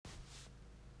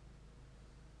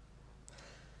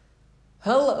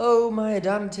Hello, my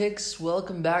Adantics.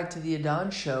 Welcome back to the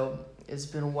Adan Show. It's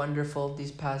been wonderful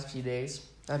these past few days.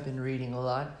 I've been reading a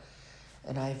lot,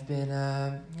 and I've been,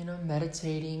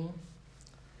 meditating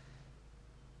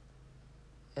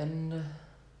and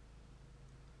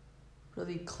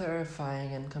really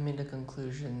clarifying and coming to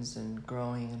conclusions and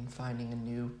growing and finding a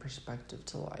new perspective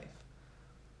to life.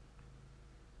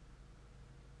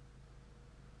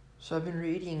 So I've been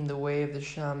reading The Way of the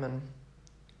Shaman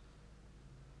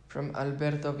from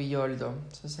Alberto Villoldo.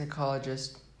 It's a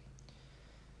psychologist.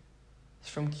 He's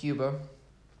from Cuba,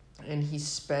 and he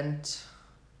spent,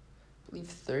 I believe,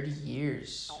 30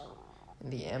 years in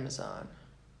the Amazon.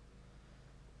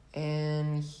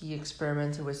 And he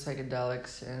experimented with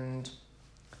psychedelics and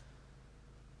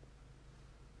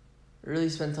really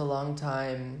spent a long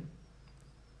time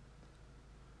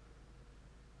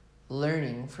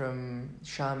learning from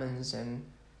shamans, and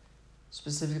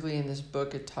specifically in this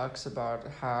book it talks about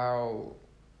how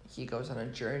he goes on a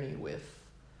journey with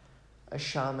a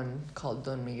shaman called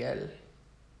Don Miguel,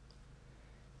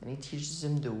 and he teaches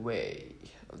him the way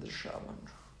of the shaman.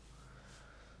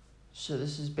 So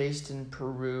this is based in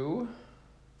Peru,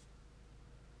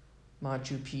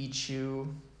 Machu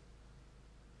Picchu,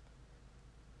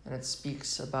 and it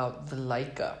speaks about the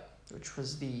Laika, which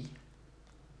was the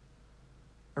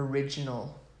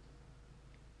original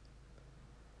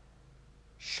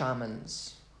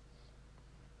shamans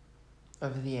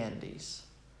of the Andes.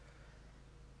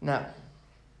 Now,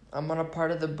 I'm on a part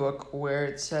of the book where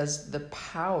it says the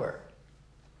power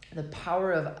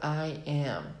of I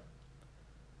am.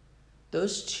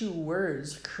 Those two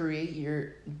words create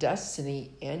your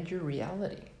destiny and your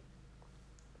reality.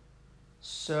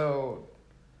 So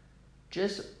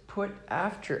just put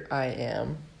after I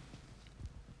am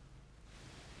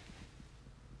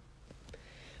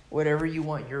whatever you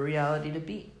want your reality to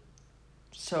be.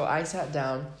 So I sat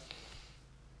down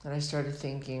and I started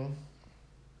thinking,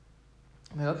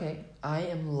 I'm like, okay, I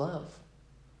am love.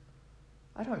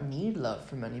 I don't need love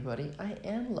from anybody. I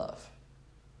am love.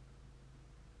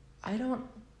 Then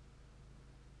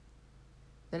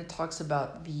it talks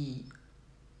about the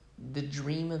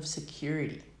dream of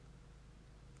security.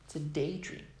 It's a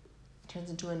daydream. It turns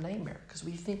into a nightmare because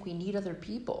we think we need other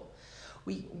people.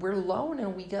 We're alone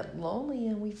and we get lonely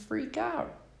and we freak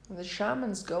out. And the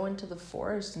shamans go into the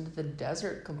forest, into the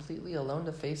desert, completely alone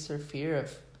to face their fear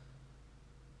of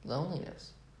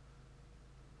loneliness.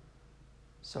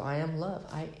 So I am love.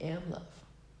 I am love.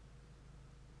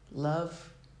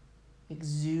 Love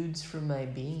exudes from my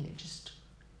being.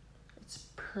 It's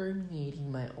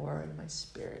permeating my aura and my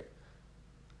spirit.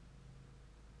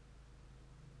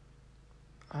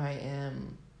 I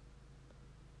am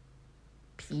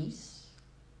peace.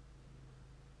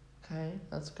 Okay,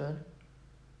 that's good.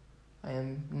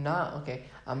 I'm not going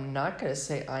to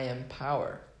say I am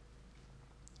power.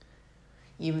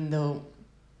 Even though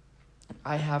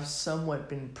I have somewhat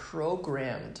been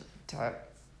programmed to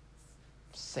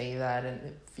say that and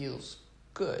it feels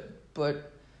good.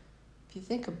 But if you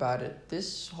think about it,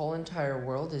 this whole entire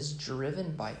world is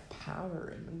driven by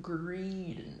power and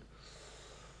greed and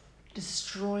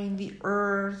destroying the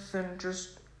earth and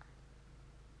just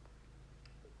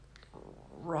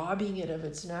robbing it of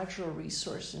its natural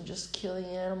resource and just killing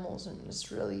animals, and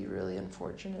it's really, really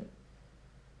unfortunate.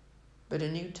 But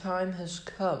a new time has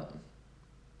come,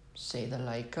 say the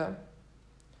Laika.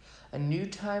 A new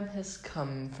time has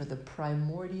come for the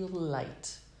primordial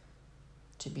light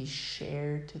to be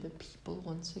shared to the people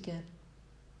once again.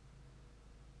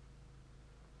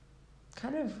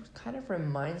 Kind of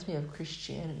reminds me of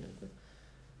Christianity,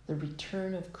 the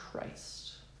return of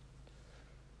Christ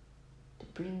to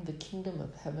bring the kingdom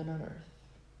of heaven on earth.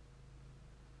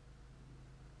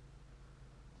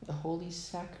 The Holy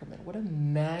Sacrament, what a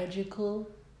magical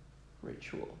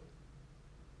ritual.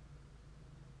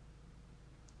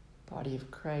 Body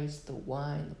of Christ, the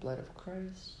wine, the blood of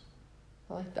Christ.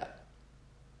 I like that.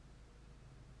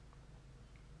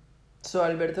 So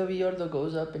Alberto Villoldo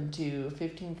goes up into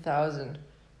 15,000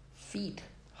 feet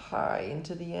high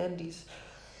into the Andes.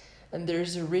 And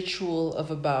there's a ritual of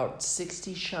about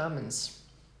 60 shamans.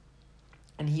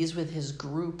 And he's with his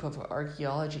group of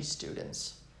archaeology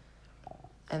students.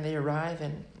 And they arrive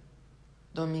and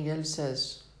Don Miguel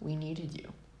says, we needed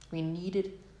you. We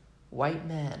needed white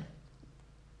man.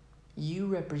 You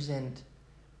represent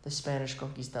the Spanish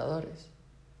conquistadores,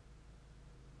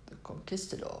 the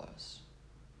conquistadors.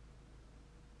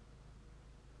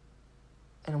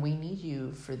 And we need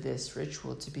you for this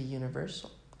ritual to be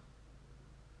universal.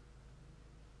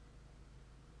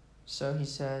 So he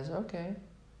says, okay.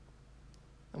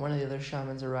 And one of the other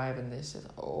shamans arrive and they says,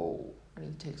 oh. And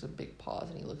he takes a big pause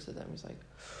and he looks at them. He's like,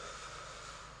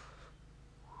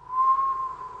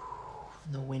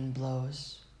 And the wind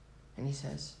blows. And he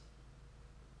says,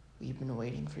 we've been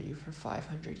waiting for you for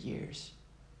 500 years.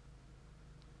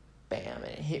 Bam.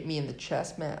 And it hit me in the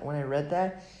chest, man. When I read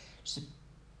that, just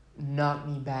knocked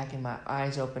me back and my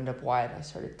eyes opened up wide. I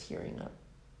started tearing up.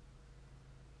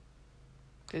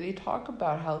 Because they talk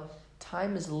about how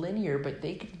time is linear, but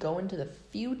they could go into the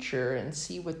future and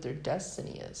see what their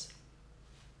destiny is.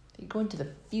 They go into the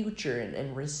future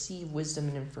and receive wisdom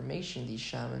and information, these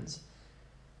shamans.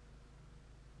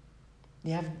 They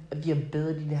have the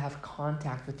ability to have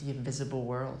contact with the invisible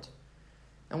world.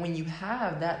 And when you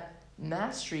have that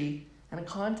mastery and a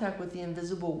contact with the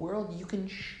invisible world, you can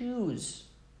choose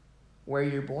where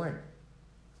you're born.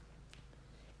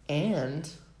 And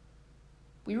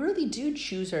we really do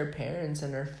choose our parents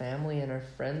and our family and our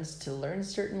friends to learn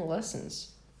certain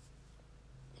lessons.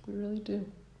 We really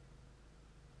do.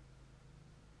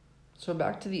 So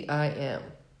back to the I am.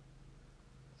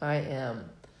 I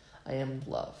am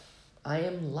love. I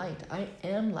am light. I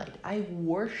am light. I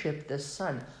worship the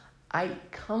sun. I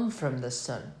come from the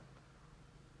sun.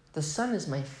 The sun is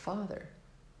my father.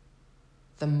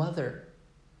 The mother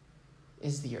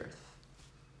is the earth.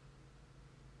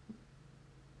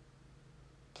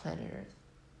 Planet Earth.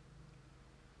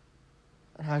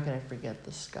 And how can I forget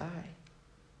the sky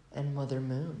and Mother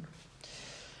Moon?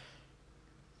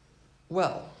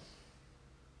 Well,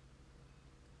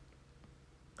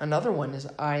 another one is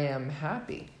I am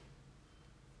happy.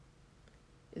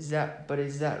 Is that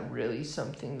really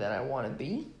something that I want to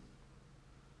be?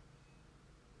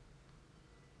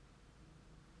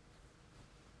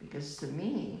 Because to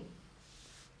me,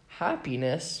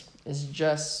 happiness is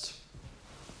just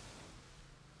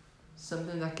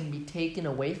something that can be taken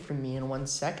away from me in 1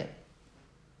 second.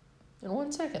 In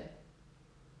 1 second.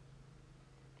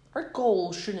 Our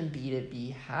goal shouldn't be to be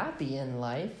happy in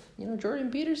life.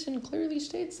 Jordan Peterson clearly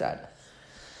states that.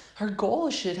 Our goal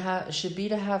should be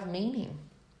to have meaning.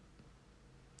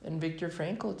 And Viktor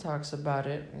Frankl talks about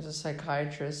it. He's a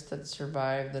psychiatrist that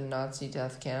survived the Nazi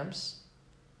death camps.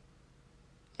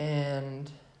 And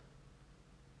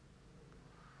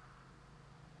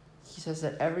he says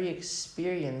that every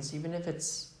experience, even if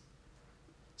it's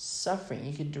suffering,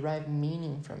 you could derive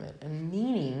meaning from it. And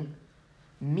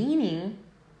meaning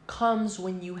comes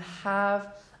when you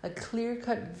have a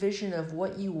clear-cut vision of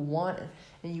what you want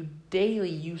and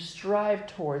you strive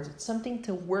towards. It's something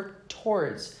to work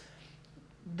towards.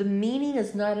 The meaning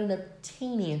is not in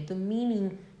obtaining it. The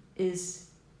meaning is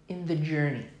in the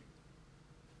journey.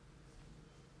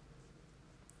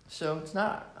 So it's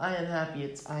not I am happy,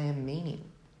 it's I am meaning.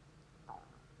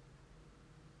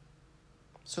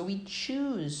 So we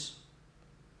choose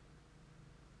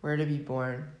where to be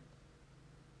born.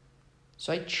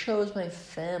 So I chose my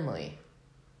family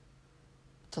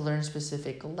to learn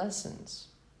specific lessons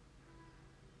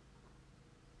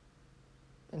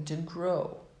and to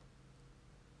grow.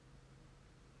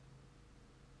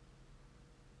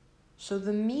 So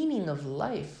the meaning of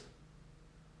life,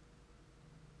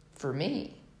 for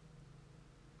me,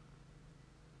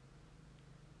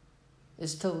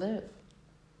 is to live.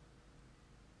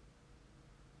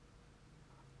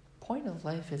 Point of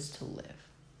life is to live.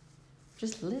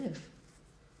 Just live.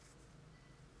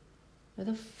 With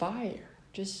a fire.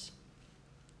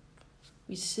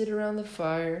 We sit around the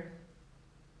fire.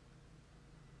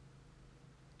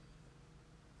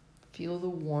 Feel the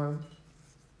warmth.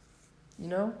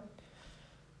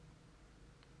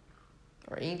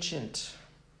 Our ancient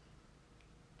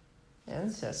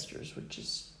ancestors would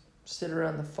just sit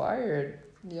around the fire.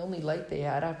 The only light they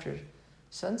had after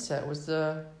sunset was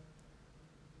the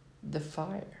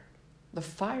fire. The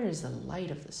fire is the light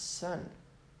of the sun.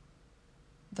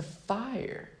 The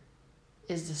fire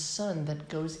is the sun that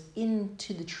goes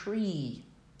into the tree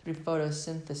through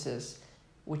photosynthesis,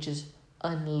 which is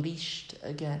unleashed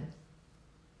again.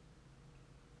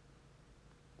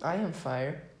 I am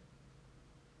fire.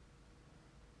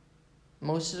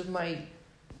 Most of my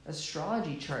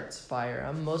astrology chart's fire.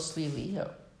 I'm mostly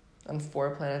Leo on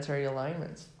 4 planetary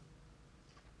alignments.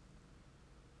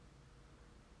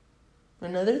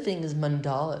 Another thing is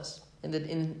mandalas. And that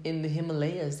in the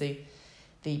Himalayas,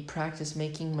 they practice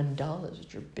making mandalas,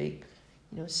 which are big,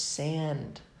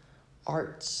 sand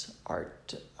art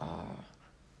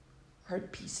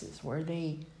pieces where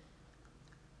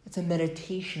it's a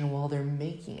meditation while they're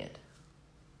making it.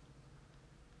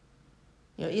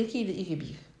 It could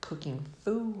be cooking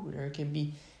food, or it could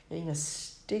be getting a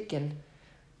stick and,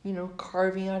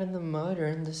 carving out in the mud or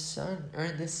in the sun or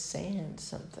in the sand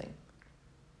something.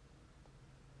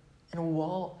 And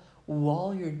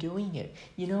while you're doing it,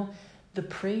 the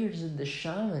prayers of the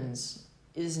shamans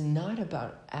is not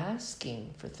about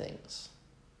asking for things.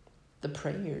 the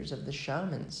prayers of the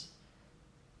shamans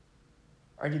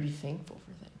are to be thankful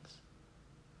for things.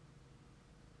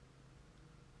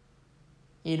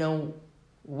 You know,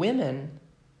 women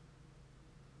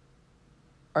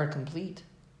are complete,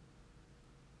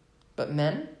 but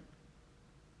men,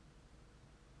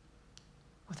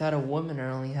 without a woman, are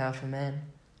only half a man.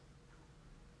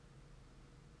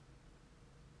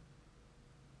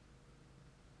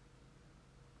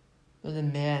 Where the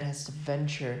man has to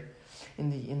venture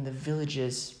in the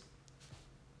villages.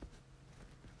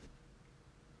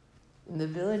 In the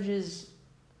villages,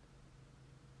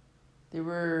 there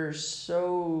were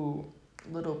so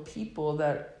little people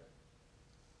that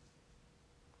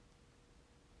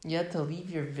you had to leave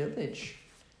your village,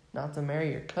 not to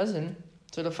marry your cousin.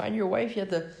 So to find your wife, you had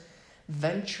to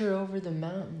venture over the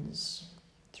mountains,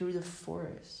 through the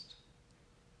forest,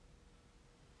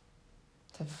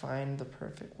 to find the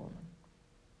perfect woman.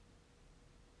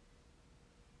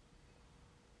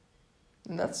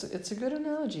 And it's a good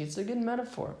analogy. It's a good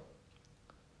metaphor.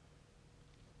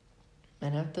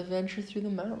 Men have to venture through the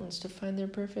mountains to find their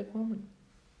perfect woman.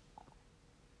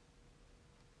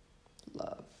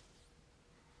 Love.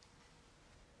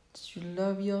 To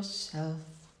love yourself.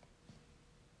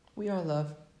 We are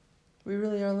love. We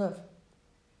really are love.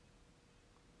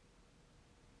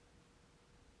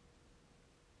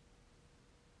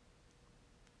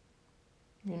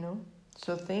 You know?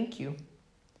 So thank you.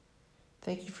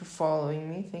 Thank you for following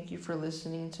me. Thank you for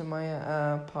listening to my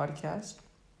podcast.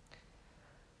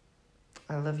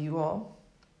 I love you all.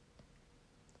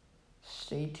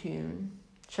 Stay tuned.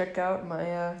 Check out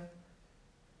my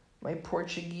my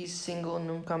Portuguese single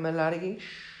Nunca Me Largues.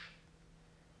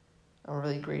 I'm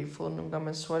really grateful. Nunca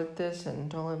Me Sueltes and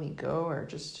Don't Let Me Go are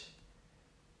just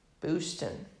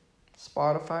boosting.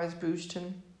 Spotify's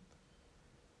boosting.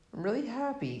 I'm really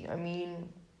happy. I mean,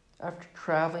 after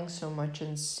traveling so much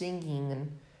and singing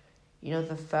and, you know,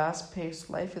 the fast-paced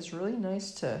life, it's really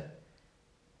nice to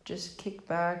just kick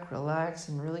back, relax,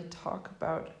 and really talk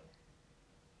about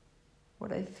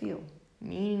what I feel.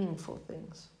 Meaningful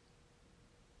things.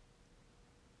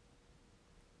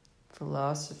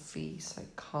 Philosophy,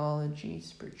 psychology,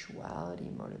 spirituality,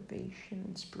 motivation,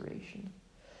 inspiration.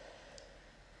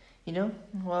 You know,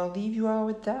 well, I'll leave you all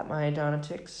with that, my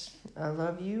Adonatics. I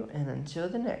love you, and until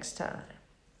the next time.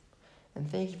 And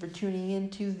thank you for tuning in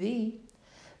to the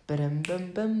Bum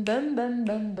bum bum bum bum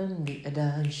bum bum the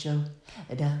Adan Show,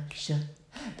 Adan Show.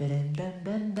 Bum bum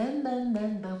bum bum bum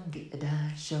bum bum the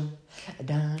Adan Show,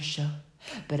 Adan Show.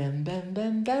 Bum bum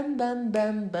bum bum bum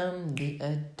bum bum the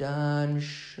Adan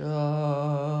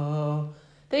Show.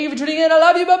 Thank you for tuning in. I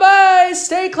love you. Bye bye.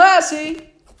 Stay classy.